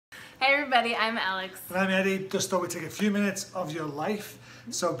Hey everybody, I'm Alex. And I'm Eddie. Just thought we'd take a few minutes of your life,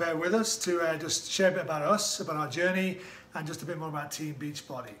 so bear with us to just share a bit about us, about our journey, and just a bit more about Team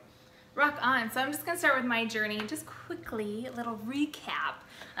Beachbody. Rock on. So I'm just going to start with my journey. Just quickly, a little recap.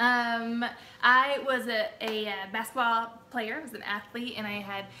 I was a basketball player. I was an athlete, and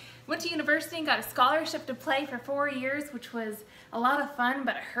I went to university and got a scholarship to play for 4 years, which was a lot of fun,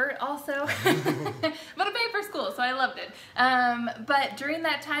 but it hurt also. But it paid for school, so I loved it. But during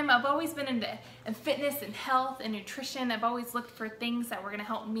that time, I've always been into fitness and health and nutrition. I've always looked for things that were going to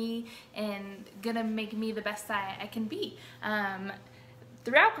help me and going to make me the best I can be.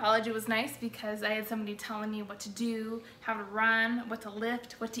 Throughout college, it was nice because I had somebody telling me what to do, how to run, what to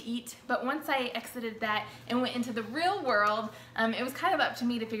lift, what to eat. But once I exited that and went into the real world, it was kind of up to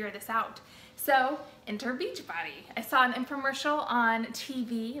me to figure this out. So, enter Beachbody. I saw an infomercial on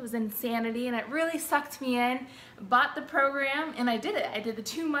TV. It was insanity, and it really sucked me in. Bought the program, and I did it. I did the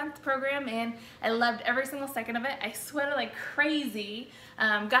 2-month program, and I loved every single second of it. I sweated like crazy.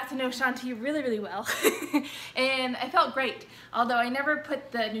 Got to know Shanti really, really well, and I felt great. Although I never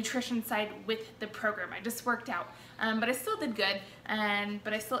put the nutrition side with the program. I just worked out, but I still did good.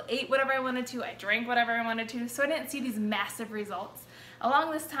 But I still ate whatever I wanted to. I drank whatever I wanted to. So I didn't see these massive results.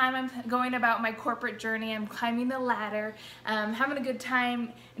 Along this time, I'm going about my corporate journey. I'm climbing the ladder, having a good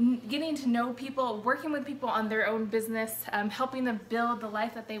time, getting to know people, working with people on their own business, helping them build the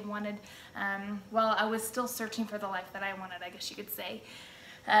life that they wanted while I was still searching for the life that I wanted, I guess you could say.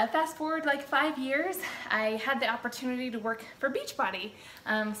 Fast forward like 5 years, I had the opportunity to work for Beachbody.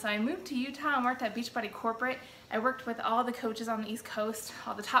 So I moved to Utah and worked at Beachbody Corporate. I worked with all the coaches on the East Coast,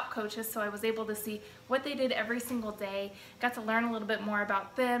 all the top coaches, so I was able to see what they did every single day, got to learn a little bit more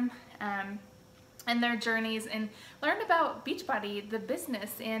about them and their journeys, and learned about Beachbody, the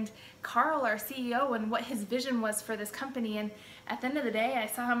business, and Carl, our CEO, and what his vision was for this company. And at the end of the day, I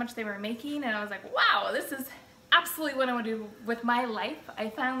saw how much they were making, and I was like, wow, this is absolutely what I want to do with my life. I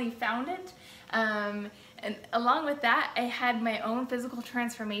finally found it. And along with that, I had my own physical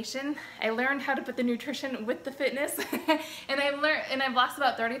transformation. I learned how to put the nutrition with the fitness, and I've lost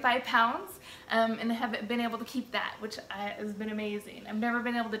about 35 pounds, and have been able to keep that, which has been amazing. I've never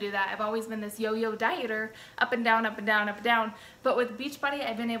been able to do that. I've always been this yo-yo dieter, up and down, up and down, up and down. But with Beachbody,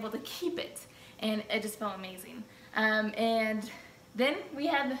 I've been able to keep it, and it just felt amazing. And then we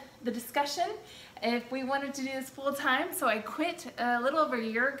had the discussion if we wanted to do this full time, so I quit a little over a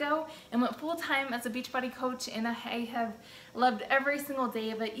year ago and went full time as a Beachbody coach, and I have loved every single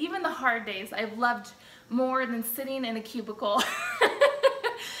day of it. Even the hard days, I've loved more than sitting in a cubicle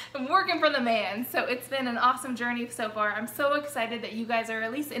and working for the man. So it's been an awesome journey so far. I'm so excited that you guys are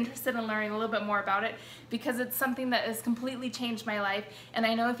at least interested in learning a little bit more about it, because it's something that has completely changed my life, and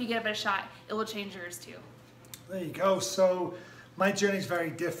I know if you give it a shot, it will change yours too. There you go. So my journey is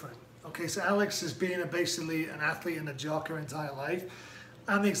very different. Okay, so Alex has been basically an athlete and a jock her entire life.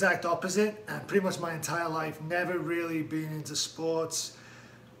 I'm the exact opposite, and pretty much my entire life never really been into sports.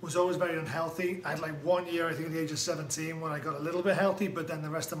 Was always very unhealthy. I had like 1 year, I think at the age of 17, when I got a little bit healthy, but then the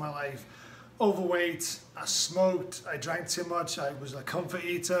rest of my life overweight. I smoked, I drank too much, I was a comfort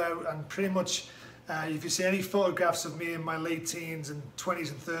eater, and pretty much if you see any photographs of me in my late teens and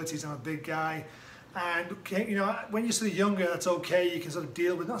 20s and 30s, I'm a big guy. And you know, when you're sort of younger, that's okay. You can sort of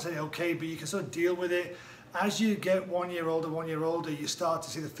deal with, not saying okay, but you can sort of deal with it. As you get 1 year older, you start to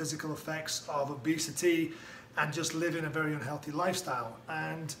see the physical effects of obesity and just living a very unhealthy lifestyle.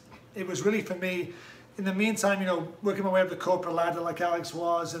 And it was really, for me, in the meantime, you know, working my way up the corporate ladder like Alex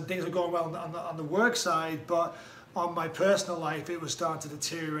was, and things were going well on the work side, but on my personal life, it was starting to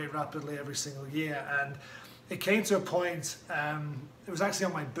deteriorate rapidly every single year. And it came to a point, it was actually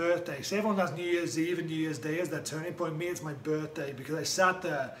on my birthday. So everyone has New Year's Eve and New Year's Day as their turning point. Me, it's my birthday, because I sat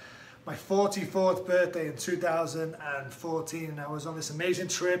there, my 44th birthday in 2014, and I was on this amazing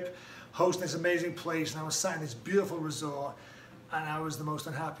trip, hosting this amazing place, and I was sat in this beautiful resort, and I was the most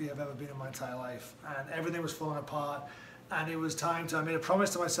unhappy I've ever been in my entire life. And everything was falling apart, and it was time to, I made a promise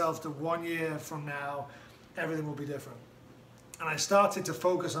to myself that 1 year from now, everything will be different. And I started to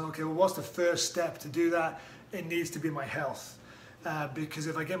focus on, okay, well, what's the first step to do that? It needs to be my health. Because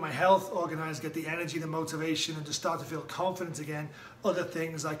if I get my health organized, get the energy, the motivation, and just start to feel confident again, other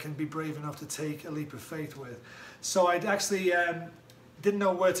things I can be brave enough to take a leap of faith with. So I'd actually didn't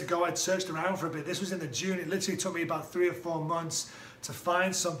know where to go. I'd searched around for a bit. This was in the June. It literally took me about 3 or 4 months to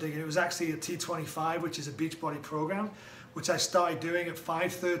find something. And it was actually a T25, which is a Beachbody program, which I started doing at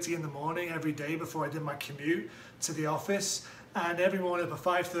 5:30 in the morning every day before I did my commute to the office. And every morning at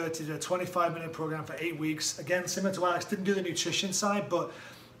 5:30, did a 25-minute program for 8 weeks. Again, similar to Alex, didn't do the nutrition side, but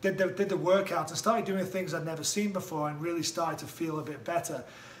did the workouts and started doing things I'd never seen before, and really started to feel a bit better.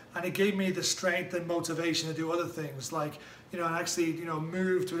 and it gave me the strength and motivation to do other things, like, and actually,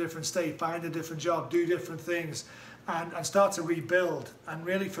 move to a different state, find a different job, do different things, and start to rebuild. And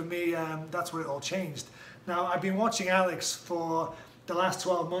really for me, that's where it all changed. Now, I've been watching Alex for the last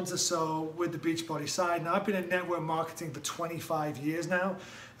 12 months or so with the Beachbody side. Now, I've been in network marketing for 25 years now.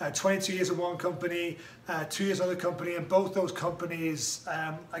 22 years at one company, 2 years at another company, and both those companies,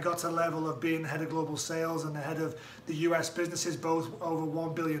 I got to the level of being the head of global sales and the head of the US businesses, both over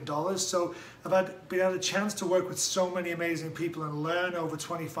 $1 billion. So I've been had a chance to work with so many amazing people and learn over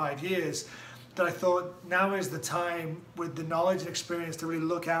 25 years that I thought now is the time, with the knowledge and experience, to really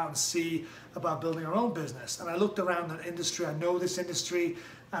look out and see about building our own business. And I looked around that industry, I know this industry,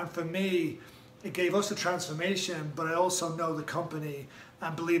 and for me, it gave us a transformation, but I also know the company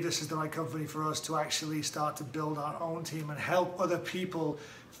and believe this is the right company for us to actually start to build our own team and help other people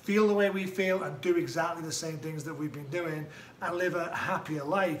feel the way we feel and do exactly the same things that we've been doing and live a happier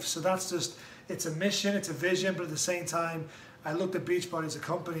life. So that's just, it's a mission, it's a vision, but at the same time, I looked at Beachbody as a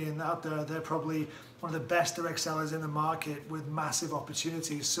company, and out there, they're probably one of the best direct sellers in the market with massive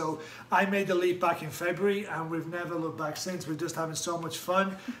opportunities. So I made the leap back in February, and we've never looked back since. We're just having so much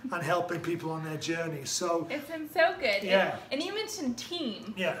fun and helping people on their journey. So it's been so good. Yeah. And you mentioned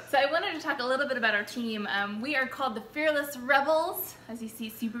team. Yeah. So I wanted to talk a little bit about our team. We are called the Fearless Rebels, as you see,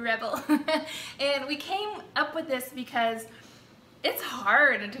 super rebel. And we came up with this because it's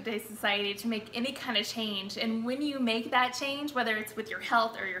hard in today's society to make any kind of change, and when you make that change, whether it's with your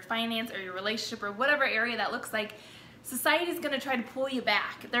health or your finance or your relationship or whatever area that looks like, society is going to try to pull you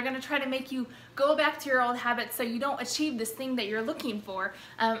back. They're going to try to make you go back to your old habits so you don't achieve this thing that you're looking for,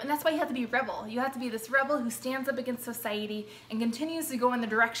 and that's why you have to be a rebel. You have to be this rebel who stands up against society and continues to go in the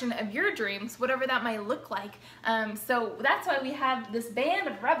direction of your dreams, whatever that might look like. So that's why we have this band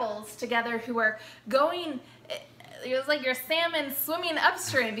of rebels together who are going. It's like your salmon swimming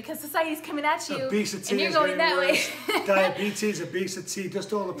upstream because society's coming at you, obesity, and you're going that way. Diabetes, obesity,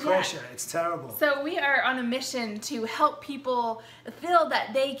 just all the pressure. Yeah. It's terrible. So we are on a mission to help people feel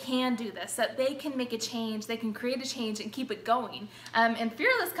that they can do this, that they can make a change, they can create a change and keep it going. And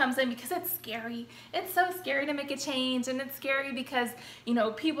Fearless comes in because it's scary. It's so scary to make a change, and it's scary because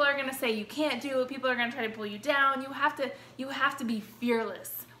people are going to say you can't do it. People are going to try to pull you down. You have to be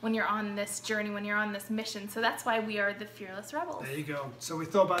fearless when you're on this journey, when you're on this mission. So that's why we are the Fearless Rebels. There you go. So we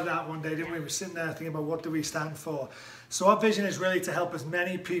thought about that one day, didn't we? We were sitting there thinking about what do we stand for. So our vision is really to help as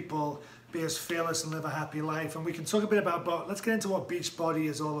many people be as fearless and live a happy life. And we can talk a bit about, but let's get into what Beachbody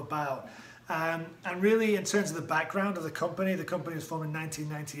is all about. And really, in terms of the background of the company was formed in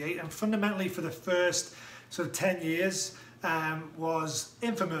 1998. And fundamentally, for the first sort of 10 years, was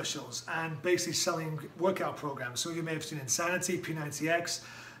infomercials and basically selling workout programs. So you may have seen Insanity, P90X.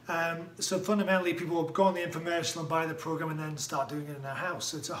 So fundamentally, people will go on the infomercial and buy the program and then start doing it in their house.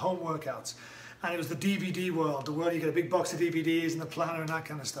 So it's a home workout. And it was the DVD world, the world you get a big box of DVDs and the planner and that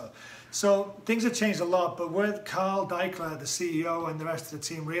kind of stuff. So things have changed a lot, but what Carl Deichler, the CEO, and the rest of the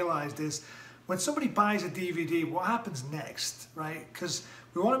team realized is when somebody buys a DVD, what happens next, right? Because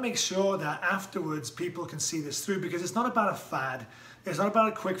we want to make sure that afterwards people can see this through, because it's not about a fad. It's not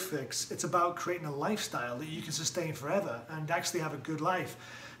about a quick fix. It's about creating a lifestyle that you can sustain forever and actually have a good life.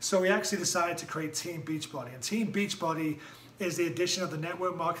 So we actually decided to create Team Beachbody. And Team Beachbody is the addition of the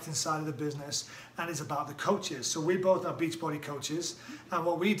network marketing side of the business, and it's about the coaches. So we both are Beachbody coaches, and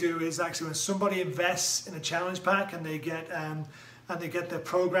what we do is actually when somebody invests in a challenge pack and they get their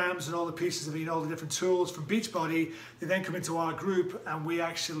programs and all the pieces of all the different tools from Beachbody, they then come into our group and we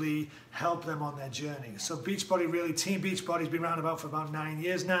actually help them on their journey. So Beachbody, really, Team Beachbody's been around for about 9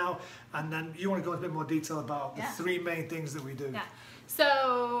 years now, and then you want to go into a bit more detail about the three main things that we do. Yeah.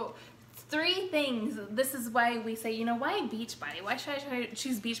 So 3 things. This is why we say, why Beachbody? Why should I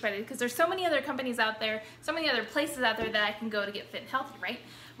choose Beachbody? Because there's so many other companies out there, so many other places out there that I can go to get fit and healthy, right?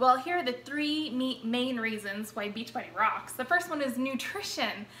 Well, here are the 3 main reasons why Beachbody rocks. The first one is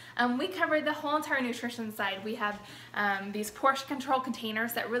nutrition. We covered the whole entire nutrition side. We have these portion control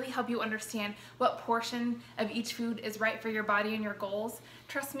containers that really help you understand what portion of each food is right for your body and your goals.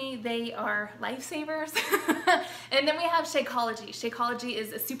 Trust me, they are lifesavers. And then we have Shakeology. Shakeology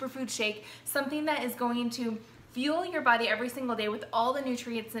is a superfood shake, something that is going to fuel your body every single day with all the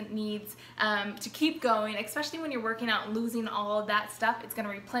nutrients it needs to keep going, especially when you're working out and losing all of that stuff. It's going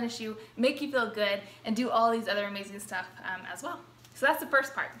to replenish you, make you feel good, and do all these other amazing stuff as well. So that's the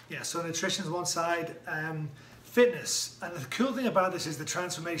first part. Yeah, so nutrition is one side. Fitness. And the cool thing about this is the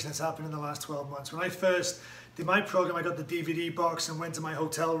transformation that's happened in the last 12 months. When I first did my program, I got the DVD box and went to my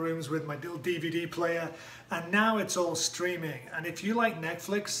hotel rooms with my little DVD player, and now it's all streaming. And if you like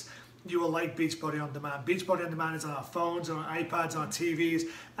Netflix, you will like Beachbody On Demand. Beachbody On Demand is on our phones, on our iPads, on our TVs,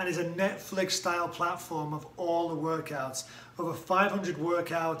 and is a Netflix-style platform of all the workouts. Over 500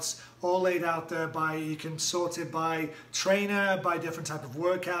 workouts, all laid out there you can sort it by trainer, by different type of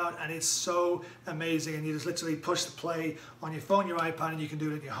workout, and it's so amazing. And you just literally push the play on your phone, your iPad, and you can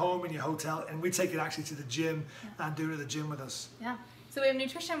do it at your home, in your hotel, and we take it actually to the gym and do it at the gym with us. Yeah. So we have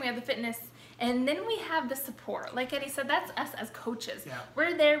nutrition, we have the fitness, and then we have the support. Like Eddie said, that's us as coaches. Yeah.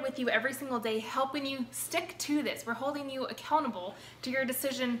 We're there with you every single day, helping you stick to this. We're holding you accountable to your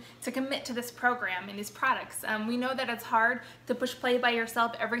decision to commit to this program and these products. We know that it's hard to push play by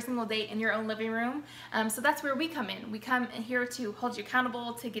yourself every single day in your own living room. So that's where we come in. We come here to hold you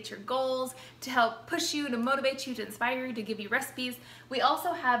accountable, to get your goals, to help push you, to motivate you, to inspire you, to give you recipes. We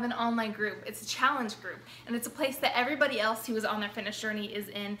also have an online group. It's a challenge group, and it's a place that everybody else who is on their fitness journey is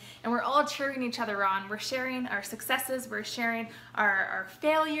in, and we're all cheering each other on. We're sharing our successes, we're sharing our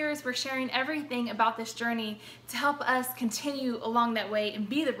failures, we're sharing everything about this journey to help us continue along that way and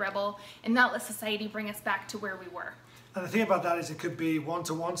be the rebel and not let society bring us back to where we were. And the thing about that is it could be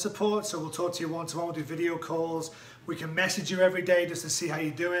one-to-one support, so we'll talk to you one-to-one, we'll do video calls, we can message you every day just to see how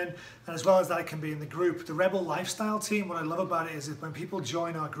you're doing, and as well as that it can be in the group. The Rebel Lifestyle team, what I love about it is that when people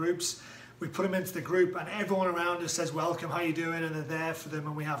join our groups, we put them into the group and everyone around us says welcome, how you doing, and they're there for them,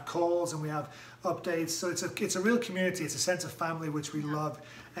 and we have calls and we have updates. So it's a real community, it's a sense of family which we love,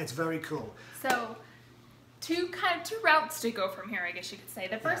 and it's very cool. So two routes to go from here, I guess you could say.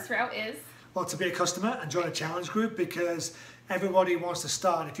 The first route is, well, to be a customer and join a challenge group, because everybody wants to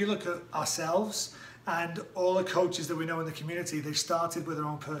start. If you look at ourselves and all the coaches that we know in the community, they started with their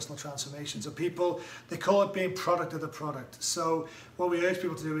own personal transformation. So people, they call it being product of the product. So what we urge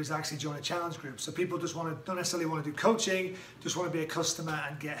people to do is actually join a challenge group. So people just don't necessarily want to do coaching, just want to be a customer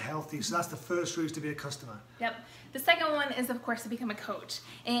and get healthy. So that's the first route, to be a customer. Yep. The second one is, of course, to become a coach.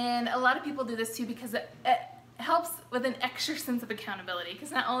 And a lot of people do this too because it helps with an extra sense of accountability,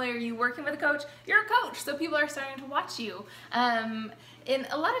 because not only are you working with a coach, you're a coach, so people are starting to watch you. And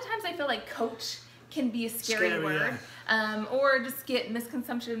a lot of times I feel like coach can be a scary word, or just get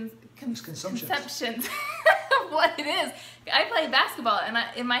misconceptions of what it is. I played basketball, and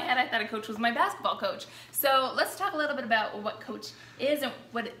in my head I thought a coach was my basketball coach. So let's talk a little bit about what coach is and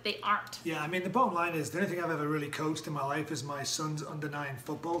what they aren't. Yeah, I mean, the bottom line is the only thing I've ever really coached in my life is my son's under-9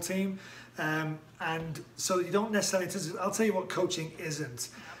 football team. And so you don't necessarily, I'll tell you what coaching isn't.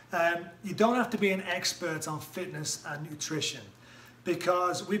 You don't have to be an expert on fitness and nutrition,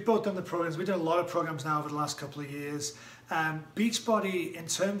 because we've both done the programs. We've done a lot of programs now over the last couple of years. Beachbody, in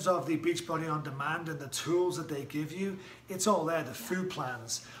terms of the Beachbody On Demand and the tools that they give you, it's all there, the food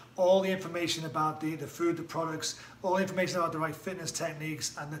plans, all the information about the food, the products, all the information about the right fitness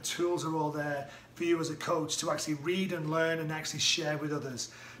techniques, and the tools are all there for you as a coach to actually read and learn and actually share with others.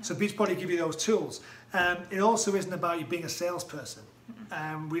 So Beachbody give you those tools. It also isn't about you being a salesperson.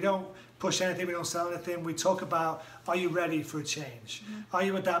 We don't push anything, we don't sell anything. We talk about, are you ready for a change? Are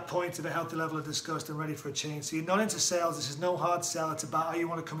you at that point of a healthy level of disgust and ready for a change? So you're not into sales, this is no hard sell, it's about, are you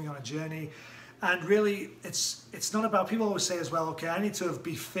want to come on a journey? And really, it's not about, people always say as well, okay, I need to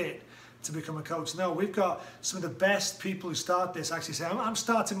be fit to become a coach. No, we've got some of the best people who start this actually say, I'm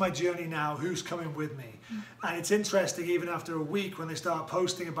starting my journey now, who's coming with me? And it's interesting, even after a week, when they start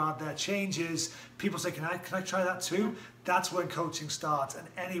posting about their changes, people say, can I try that too? That's when coaching starts, and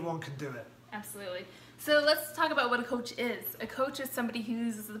anyone can do it. Absolutely. So let's talk about what a coach is. A coach is somebody who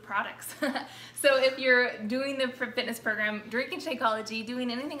uses the products. So if you're doing the fitness program, drinking Shakeology,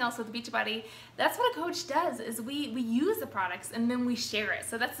 doing anything else with Beachbody, that's what a coach does, is we use the products and then we share it.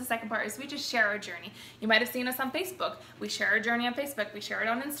 So that's the second part, is we just share our journey. You might have seen us on Facebook. We share our journey on Facebook. We share it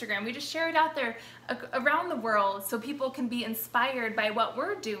on Instagram. We just share it out there around the world so people can be inspired by what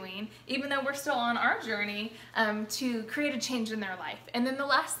we're doing, even though we're still on our journey, to create a change in their life. And then the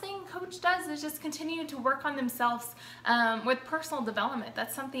last thing coach does is just continue to work on themselves with personal development.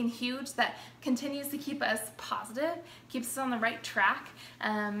 That's something huge that continues to keep us positive, keeps us on the right track.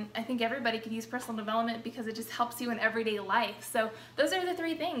 I think everybody could use personal development because it just helps you in everyday life. So those are the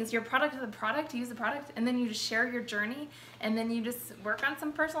three things. Your product is the product, use the product, and then you just share your journey, and then you just work on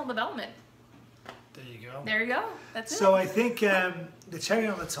some personal development. There you go. There you go. That's it. So I think the cherry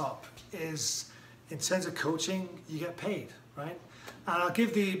on the top is, in terms of coaching, you get paid, right? And I'll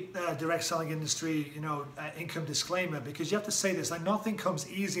give the direct selling industry, income disclaimer, because you have to say this, like, nothing comes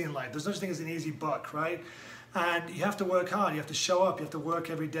easy in life. There's no such thing as an easy buck, right? And you have to work hard, you have to show up, you have to work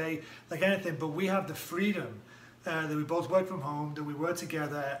every day, like anything, but we have the freedom that we both work from home, that we work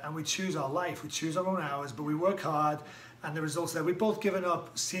together, and we choose our life, we choose our own hours, but we work hard, and the results there. We've both given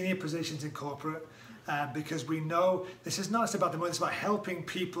up senior positions in corporate, because we know this is not just about the money, it's about helping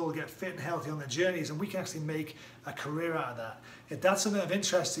people get fit and healthy on their journeys, and we can actually make a career out of that. If that's something of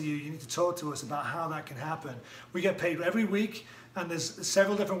interest to you, you need to talk to us about how that can happen. We get paid every week, and there's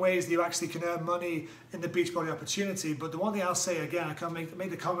several different ways that you actually can earn money in the Beachbody opportunity. But the one thing I'll say again, I can make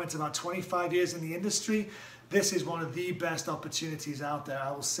the comment about 25 years in the industry. This is one of the best opportunities out there.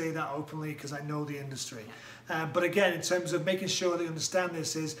 I will say that openly because I know the industry. But again, in terms of making sure that you understand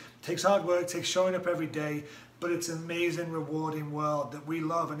this, it takes hard work, takes showing up every day, but it's an amazing, rewarding world that we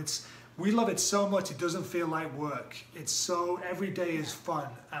love. And we love it so much it doesn't feel like work. It's so, every day is fun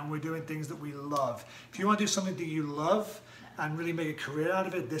and we're doing things that we love. If you want to do something that you love and really make a career out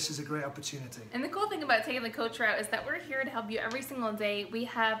of it, this is a great opportunity. And the cool thing about taking the coach route is that we're here to help you every single day. We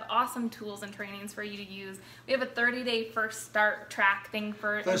have awesome tools and trainings for you to use. We have a 30-day first start track thing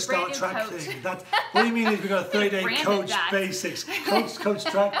for First a brand start new track coach. thing. What do you mean is we've got a 30-day Branded coach that. basics, coach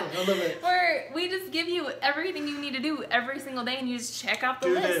track thing. I love it. Where we just give you everything you need to do every single day and you just check off the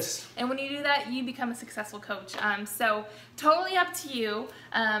Do list. this. And when you do that, you become a successful coach. So totally up to you.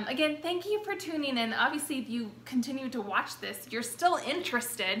 Again, thank you for tuning in. Obviously, if you continue to watch this, you're still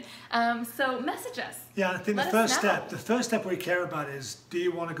interested. So message us. Yeah, I think Let the us first step we care about is, do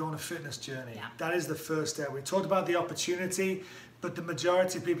you want to go on a fitness journey? Yeah. That is the first step. We talked about the opportunity, but the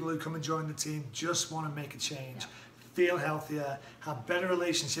majority of people who come and join the team just want to make a change, feel healthier, have better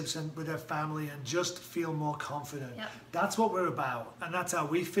relationships with their family, and just feel more confident. Yep. That's what we're about, and that's how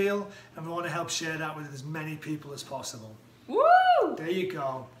we feel, and we want to help share that with as many people as possible. Woo! There you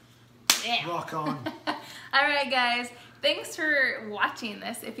go. Yeah. Rock on. All right, guys. Thanks for watching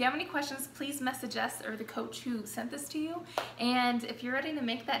this. If you have any questions, please message us or the coach who sent this to you. And if you're ready to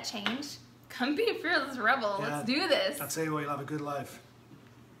make that change, come be a fearless rebel. Yeah. Let's do this. I'll tell you what, you'll have a good life.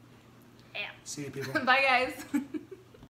 Yeah. See you, people. Bye, guys.